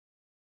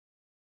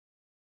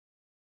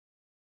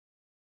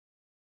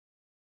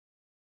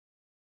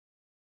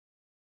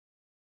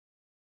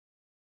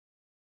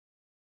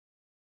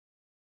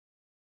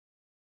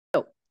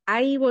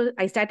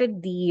I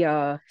started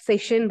the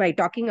session by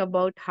talking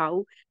about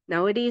how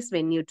nowadays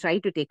when you try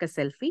to take a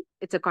selfie,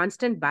 it's a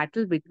constant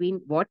battle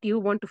between what you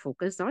want to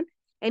focus on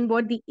and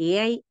what the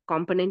AI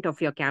component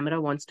of your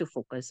camera wants to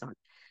focus on.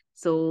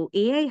 So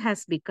AI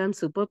has become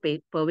super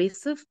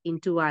pervasive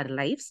into our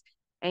lives,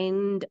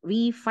 and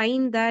we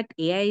find that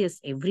AI is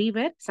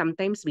everywhere.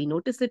 Sometimes we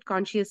notice it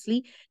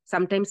consciously,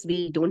 sometimes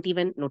we don't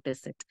even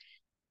notice it.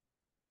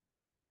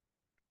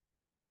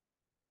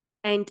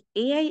 And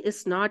AI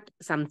is not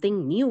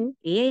something new.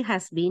 AI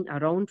has been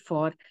around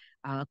for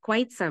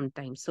quite some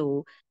time.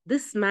 So,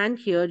 this man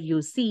here,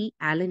 you see,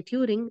 Alan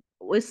Turing,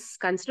 was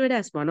considered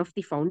as one of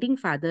the founding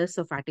fathers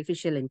of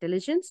artificial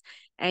intelligence.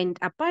 And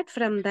apart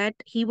from that,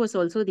 he was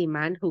also the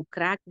man who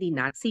cracked the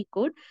Nazi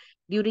code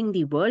during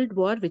the World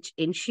War, which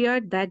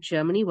ensured that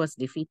Germany was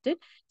defeated.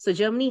 So,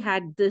 Germany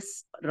had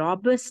this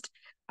robust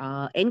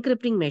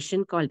encrypting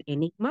machine called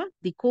Enigma.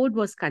 The code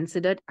was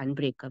considered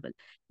unbreakable.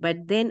 But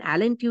then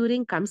Alan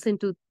Turing comes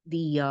into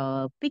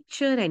the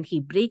picture and he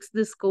breaks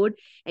this code,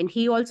 and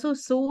he also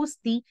sows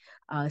the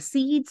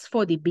seeds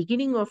for the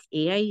beginning of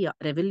AI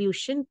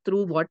revolution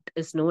through what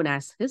is known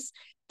as his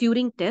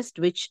Turing test,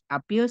 which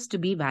appears to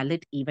be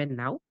valid even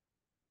now.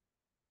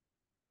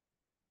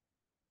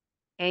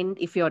 And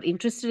if you're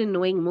interested in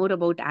knowing more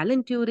about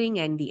Alan Turing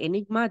and the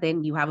Enigma,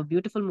 then you have a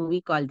beautiful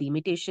movie called The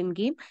Imitation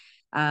Game.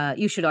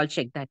 You should all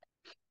check that.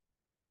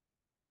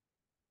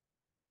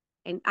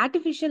 And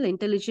artificial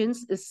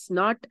intelligence is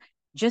not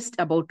just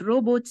about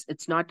robots,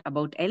 it's not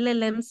about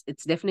LLMs,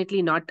 it's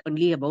definitely not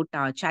only about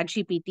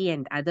ChatGPT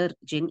and other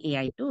Gen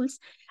AI tools.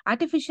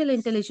 Artificial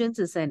intelligence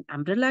is an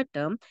umbrella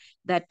term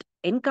that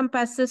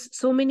encompasses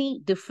so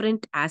many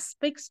different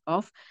aspects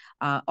of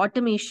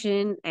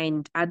automation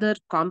and other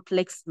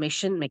complex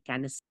machine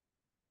mechanisms.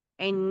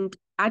 And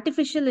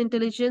artificial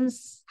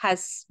intelligence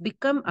has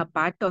become a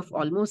part of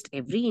almost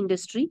every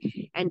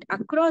industry, and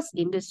across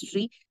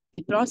industry,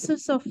 the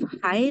process of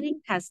hiring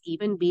has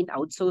even been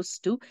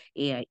outsourced to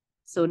AI.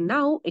 So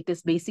now it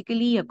is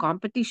basically a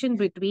competition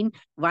between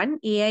one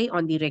AI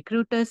on the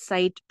recruiter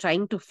side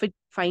trying to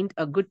find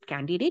a good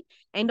candidate,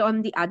 and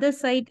on the other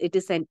side, it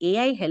is an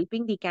AI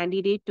helping the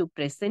candidate to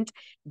present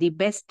the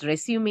best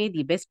resume,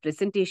 the best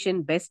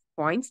presentation, best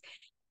points.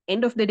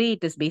 End of the day,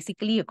 it is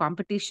basically a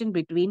competition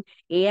between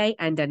AI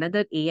and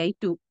another AI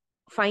to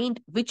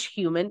find which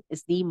human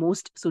is the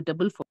most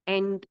suitable for.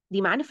 And the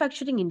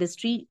manufacturing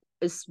industry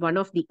is one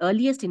of the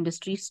earliest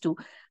industries to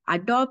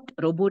adopt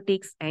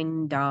robotics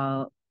and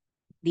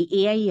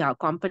the AI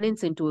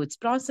components into its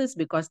process,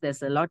 because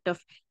there's a lot of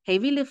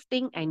heavy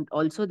lifting and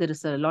also there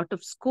is a lot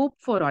of scope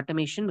for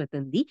automation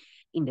within the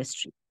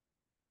industry.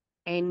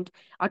 And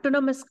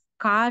autonomous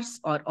cars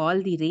are all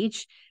the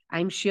rage.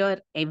 I'm sure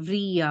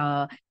every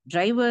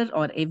driver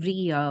or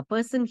every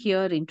person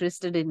here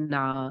interested in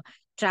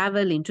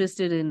travel,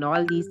 interested in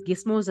all these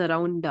gizmos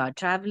around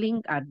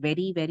traveling, are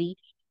very, very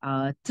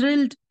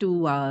thrilled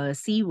to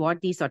see what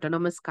these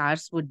autonomous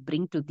cars would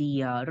bring to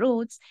the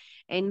roads.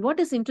 And what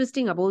is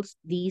interesting about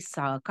these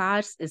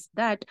cars is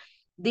that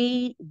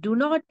they do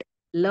not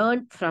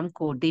learn from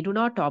code. They do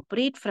not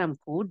operate from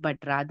code, but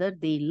rather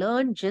they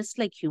learn just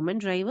like human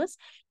drivers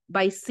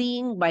by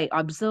seeing, by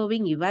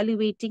observing,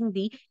 evaluating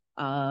the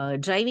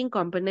driving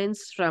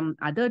components from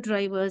other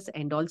drivers,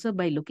 and also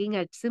by looking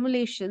at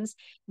simulations.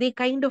 They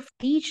kind of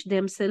teach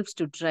themselves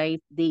to drive.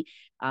 They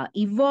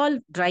evolve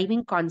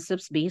driving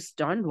concepts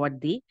based on what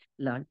they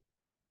learn.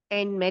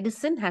 And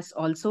medicine has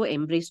also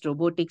embraced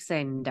robotics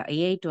and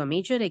AI to a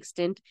major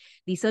extent.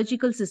 The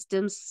surgical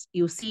systems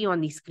you see on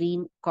the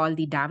screen, called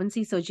the Da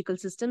Vinci surgical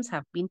systems,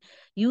 have been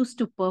used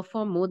to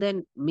perform more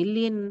than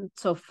millions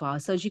of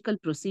surgical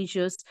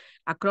procedures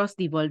across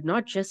the world,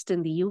 not just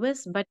in the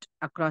US, but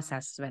across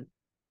as well.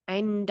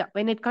 And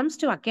when it comes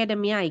to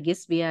academia, I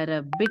guess we are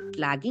a bit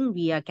lagging.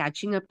 We are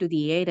catching up to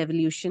the AI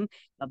revolution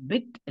a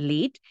bit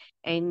late.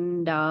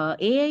 And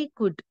AI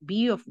could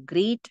be of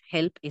great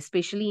help,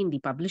 especially in the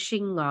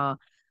publishing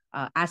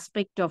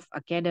aspect of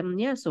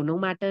academia. So, no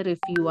matter if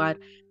you are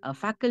a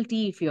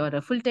faculty, if you are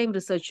a full time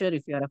researcher,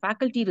 if you are a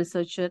faculty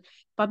researcher,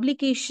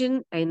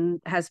 publication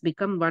and has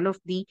become one of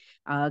the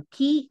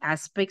key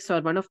aspects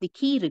or one of the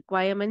key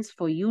requirements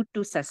for you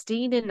to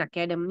sustain in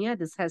academia.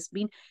 This has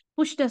been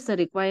pushed as a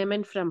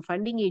requirement from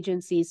funding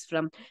agencies,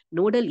 from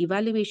nodal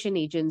evaluation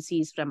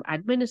agencies, from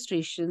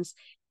administrations.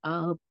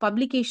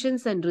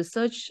 Publications and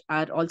research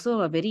are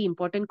also a very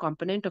important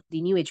component of the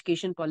new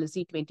education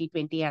policy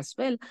 2020 as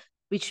well,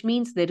 which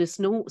means there is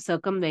no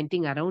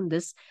circumventing around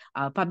this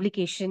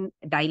publication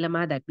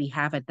dilemma that we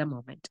have at the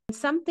moment.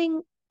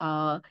 Something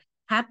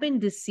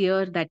happened this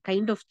year that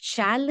kind of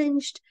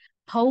challenged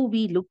how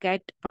we look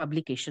at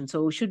publication.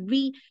 So, should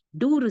we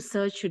do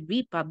research? Should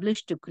we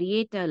publish to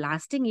create a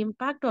lasting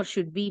impact, or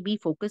should we be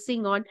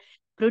focusing on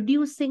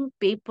producing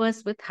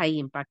papers with high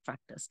impact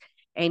factors?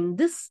 And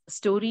this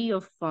story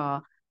of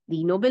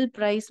the Nobel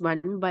Prize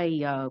won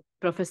by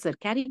Professor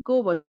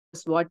Carrico was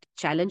what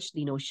challenged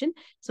the notion.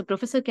 So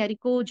Professor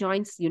Carrico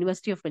joins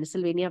University of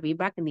Pennsylvania way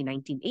back in the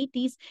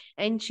 1980s,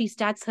 and she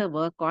starts her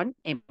work on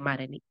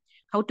mRNA.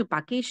 how to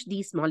package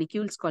these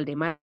molecules called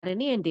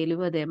mRNA and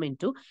deliver them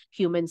into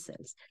human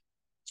cells.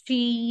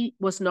 She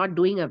was not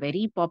doing a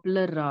very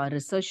popular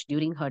research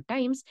during her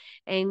times,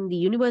 and the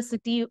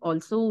university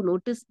also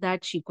noticed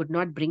that she could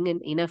not bring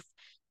in enough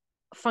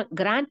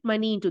grant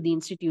money into the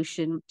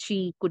institution.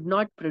 She could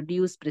not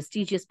produce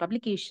prestigious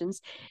publications,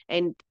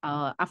 and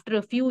after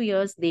a few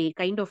years they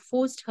kind of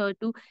forced her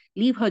to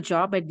leave her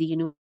job at the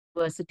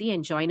university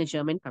and join a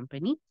German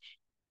company.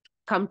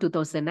 Come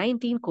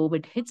 2019,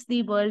 COVID hits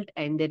the world,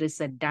 and there is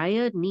a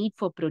dire need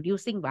for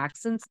producing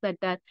vaccines that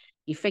are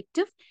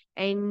effective.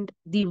 And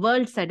the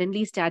world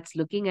suddenly starts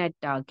looking at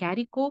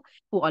Carico,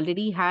 who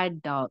already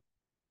had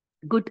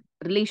good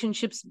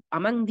relationships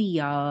among the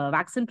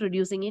vaccine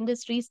producing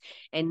industries.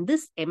 And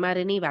this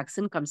mRNA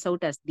vaccine comes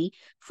out as the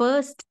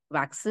first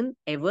vaccine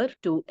ever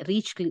to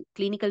reach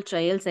clinical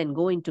trials and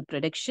go into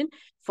production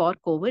for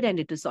COVID. And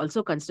it is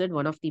also considered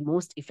one of the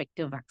most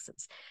effective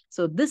vaccines.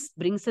 So this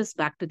brings us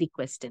back to the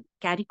question.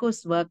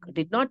 Carico's work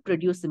did not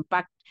produce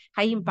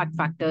high impact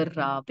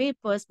factor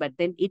papers, but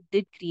then it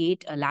did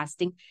create a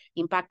lasting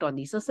impact on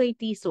the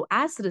society. So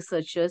as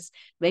researchers,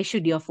 where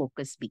should your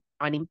focus be,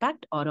 on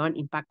impact or on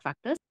impact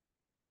factors?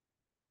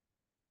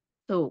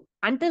 So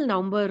until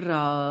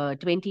November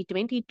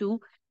 2022,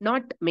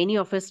 not many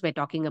of us were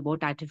talking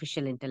about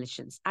artificial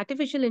intelligence.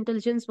 Artificial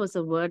intelligence was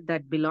a word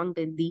that belonged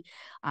in the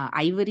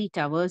ivory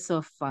towers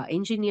of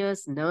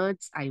engineers,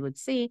 nerds, I would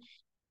say.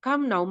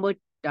 Come November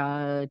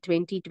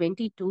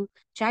 2022,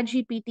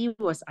 ChatGPT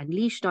was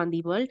unleashed on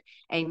the world,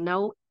 and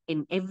now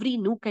in every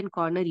nook and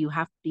corner, you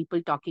have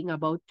people talking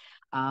about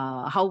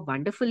how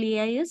wonderful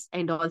AI is,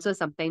 and also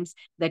sometimes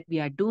that we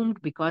are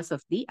doomed because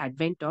of the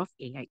advent of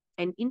AI.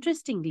 And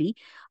interestingly,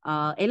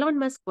 Elon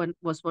Musk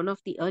was one of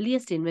the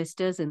earliest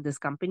investors in this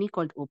company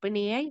called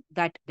OpenAI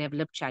that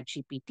developed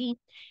ChatGPT.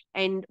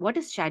 And what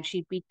is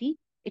ChatGPT?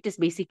 It is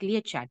basically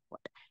a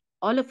chatbot.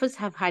 All of us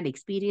have had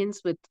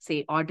experience with,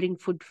 say, ordering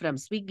food from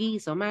Swiggy,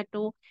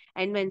 Zomato,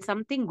 and when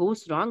something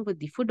goes wrong with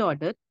the food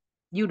order,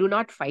 you do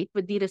not fight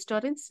with the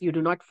restaurants, you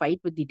do not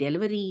fight with the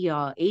delivery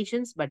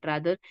agents, but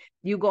rather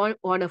you go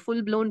on a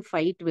full blown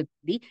fight with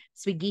the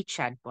Swiggy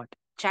chatbot.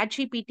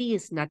 ChatGPT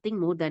is nothing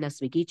more than a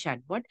Swiggy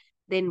chatbot.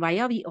 Then why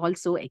are we all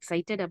so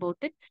excited about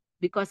it?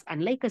 Because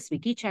unlike a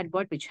Swiggy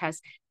chatbot, which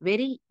has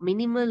very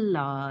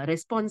minimal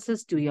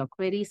responses to your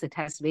queries, it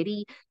has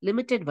very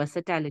limited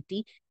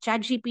versatility.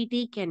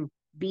 ChatGPT can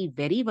be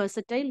very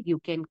versatile. You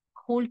can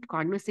hold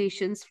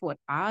conversations for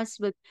hours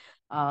with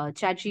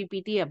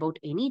ChatGPT about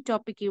any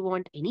topic you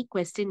want, any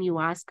question you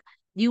ask,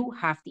 you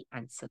have the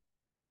answer.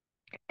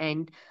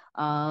 And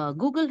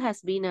Google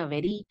has been a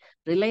very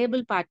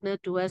reliable partner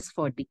to us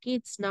for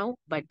decades now,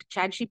 but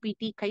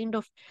ChatGPT kind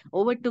of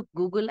overtook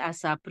Google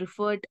as our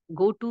preferred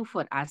go to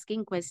for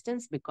asking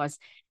questions because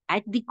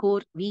at the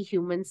core, we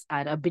humans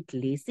are a bit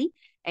lazy.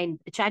 And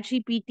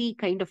ChatGPT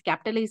kind of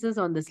capitalizes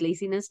on this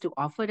laziness to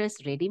offer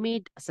us ready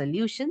made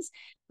solutions,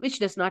 which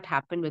does not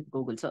happen with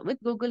Google. So,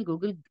 with Google,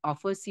 Google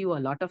offers you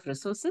a lot of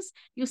resources.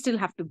 You still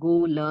have to go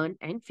learn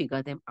and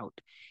figure them out.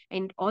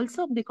 And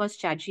also because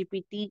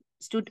ChatGPT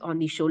stood on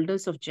the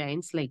shoulders of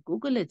giants like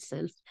Google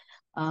itself,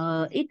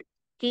 it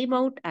came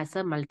out as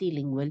a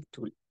multilingual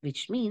tool,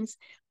 which means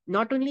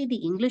not only the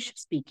English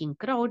speaking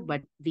crowd,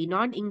 but the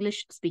non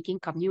English speaking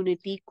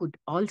community could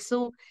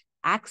also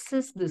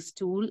access this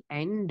tool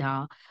and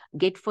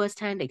get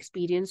first-hand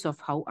experience of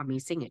how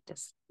amazing it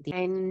is.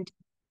 And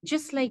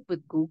just like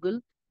with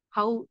Google,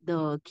 how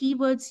the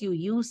keywords you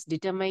use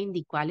determine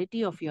the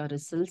quality of your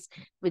results,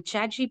 with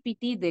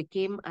ChatGPT, there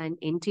came an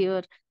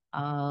entire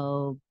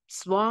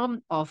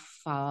swarm of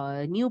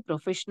new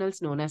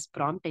professionals known as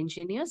prompt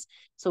engineers.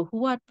 So,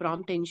 who are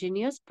prompt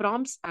engineers?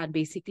 Prompts are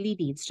basically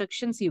the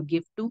instructions you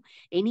give to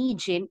any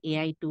Gen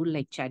AI tool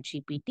like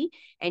ChatGPT,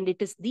 and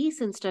it is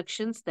these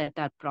instructions that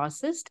are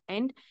processed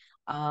and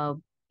uh,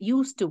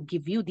 used to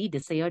give you the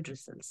desired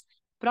results.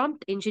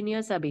 Prompt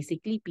engineers are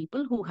basically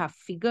people who have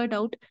figured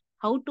out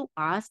how to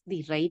ask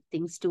the right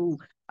things to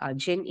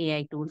Gen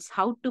AI tools,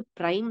 how to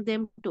prime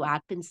them to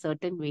act in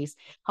certain ways,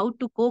 how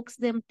to coax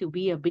them to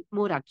be a bit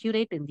more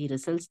accurate in the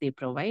results they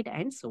provide,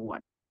 and so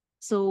on.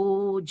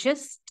 So,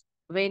 just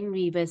when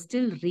we were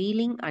still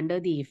reeling under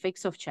the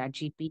effects of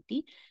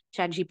ChatGPT,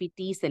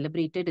 ChatGPT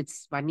celebrated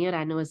its 1 year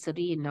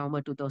anniversary in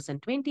November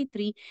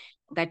 2023.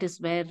 That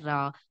is where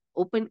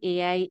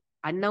OpenAI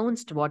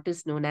announced what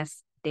is known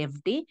as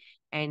Dev Day.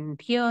 And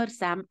here,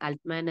 Sam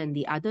Altman and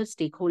the other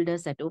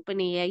stakeholders at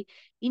OpenAI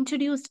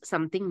introduced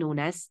something known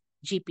as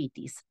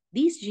GPTs.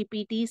 These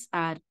GPTs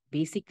are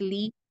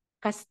basically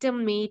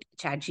custom made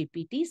chat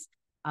GPTs,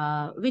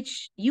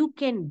 which you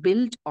can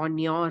build on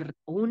your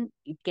own.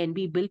 It can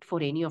be built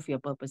for any of your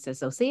purposes.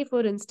 So, say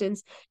for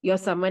instance, you're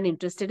someone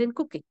interested in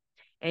cooking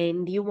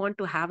and you want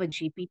to have a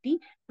GPT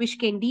which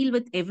can deal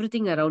with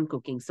everything around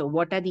cooking. So,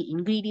 what are the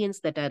ingredients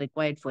that are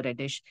required for a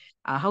dish,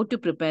 how to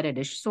prepare a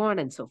dish, so on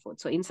and so forth.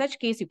 So, in such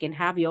case, you can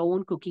have your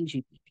own cooking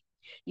GPT.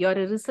 You're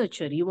a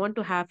researcher. You want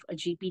to have a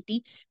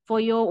GPT for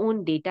your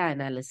own data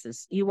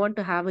analysis. You want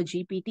to have a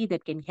GPT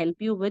that can help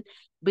you with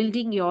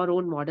building your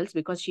own models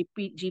because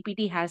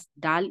GPT has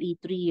DAL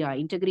E3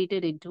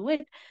 integrated into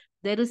it.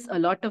 There is a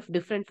lot of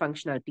different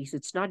functionalities.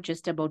 It's not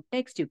just about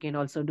text. You can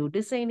also do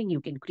designing. You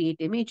can create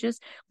images.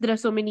 There are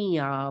so many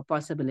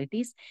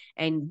possibilities.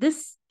 And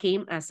this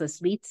came as a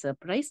sweet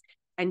surprise.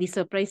 And the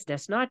surprise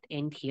does not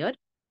end here.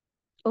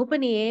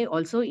 OpenAI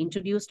also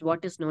introduced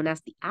what is known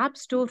as the App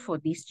Store for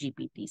these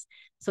GPTs.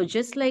 So,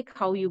 just like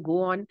how you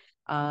go on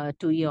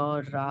to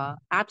your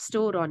App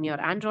Store on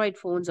your Android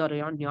phones or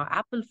on your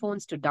Apple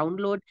phones to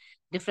download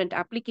different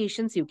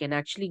applications, you can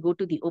actually go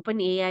to the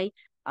OpenAI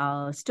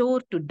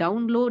store to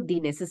download the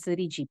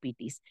necessary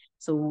GPTs.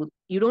 So,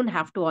 you don't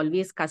have to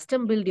always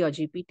custom build your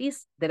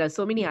GPTs. There are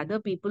so many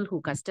other people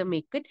who custom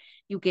make it.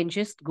 You can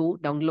just go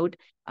download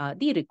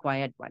the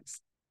required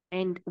ones.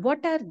 And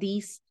what are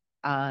these?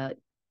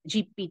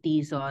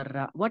 GPTs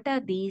or what are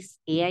these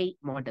AI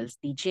models,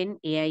 the Gen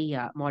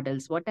AI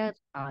models? What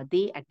are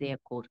they at their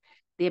core?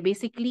 They are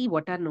basically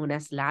what are known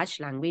as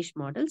large language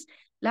models.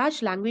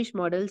 Large language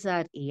models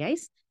are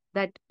AIs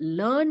that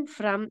learn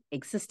from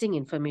existing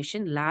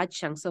information, large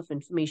chunks of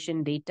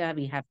information data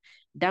we have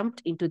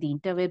dumped into the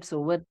interwebs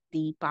over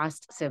the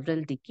past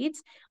several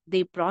decades.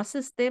 They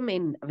process them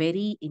in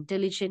very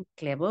intelligent,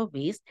 clever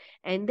ways,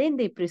 and then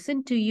they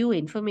present to you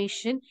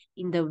information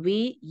in the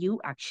way you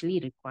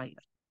actually require.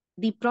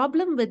 The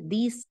problem with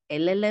these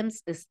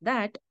LLMs is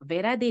that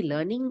where are they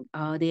learning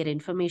their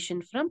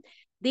information from?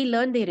 They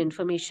learn their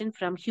information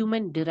from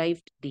human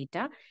derived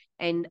data.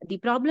 And the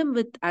problem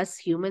with us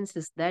humans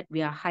is that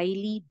we are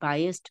highly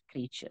biased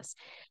creatures.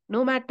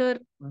 No matter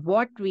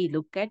what we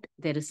look at,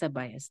 there is a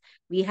bias.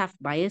 We have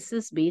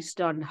biases based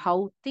on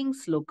how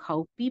things look,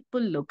 how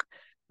people look,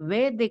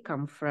 where they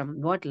come from,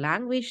 what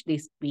language they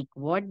speak,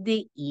 what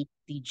they eat,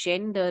 the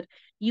gender,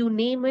 you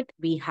name it,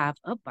 we have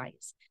a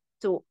bias.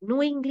 So,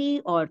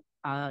 knowingly or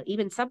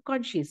even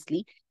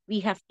subconsciously,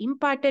 we have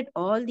imparted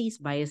all these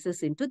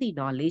biases into the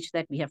knowledge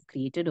that we have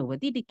created over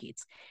the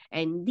decades.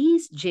 And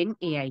these Gen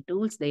AI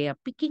tools, they are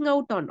picking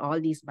out on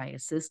all these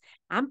biases,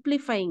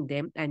 amplifying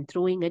them, and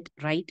throwing it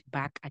right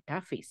back at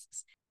our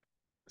faces.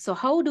 So,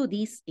 how do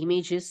these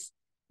images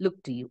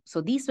look to you?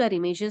 So, these were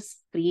images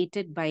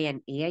created by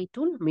an AI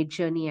tool,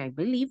 Midjourney, I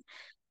believe.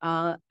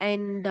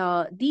 And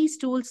these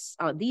tools,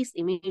 these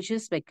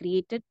images were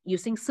created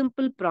using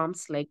simple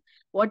prompts like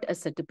what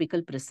does a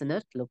typical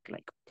prisoner look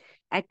like.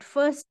 At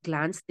first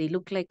glance, they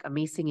look like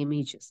amazing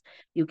images.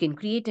 You can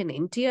create an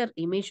entire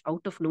image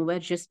out of nowhere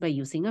just by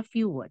using a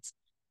few words.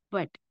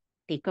 But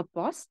take a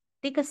pause,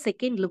 take a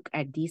second look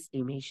at these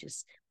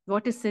images.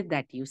 What is it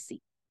that you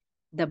see?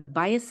 The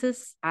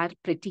biases are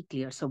pretty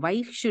clear. So,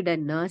 why should a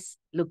nurse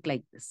look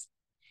like this?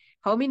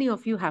 How many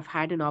of you have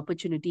had an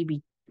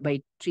opportunity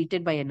by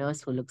treated by a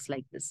nurse who looks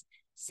like this?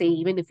 Say,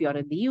 even if you're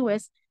in the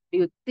US, do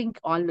you think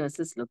all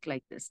nurses look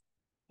like this?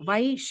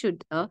 Why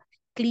should a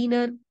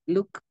cleaner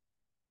look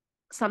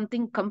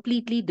something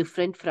completely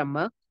different from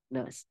a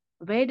nurse?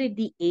 Where did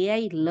the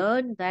AI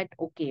learn that,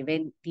 okay,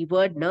 when the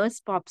word nurse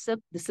pops up,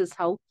 this is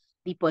how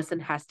the person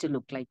has to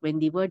look like. When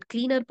the word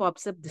cleaner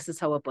pops up, this is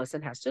how a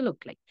person has to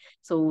look like.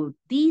 So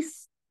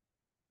these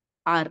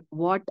are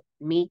what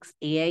makes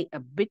AI a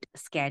bit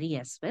scary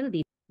as well.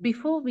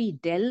 Before we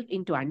delve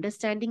into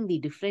understanding the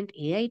different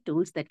AI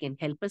tools that can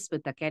help us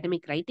with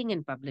academic writing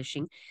and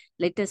publishing,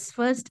 let us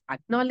first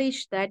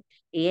acknowledge that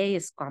AI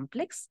is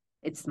complex,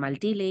 it's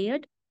multi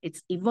layered,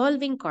 it's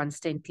evolving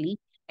constantly,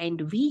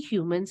 and we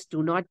humans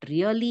do not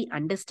really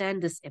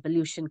understand this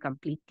evolution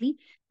completely.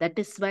 That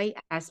is why,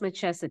 as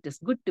much as it is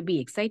good to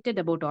be excited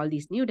about all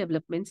these new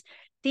developments,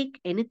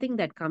 take anything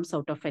that comes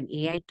out of an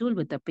AI tool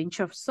with a pinch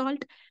of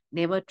salt.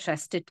 Never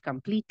trust it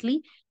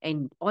completely,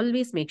 and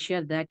always make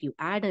sure that you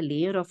add a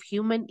layer of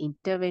human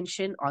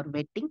intervention or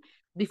vetting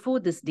before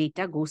this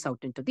data goes out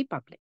into the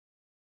public.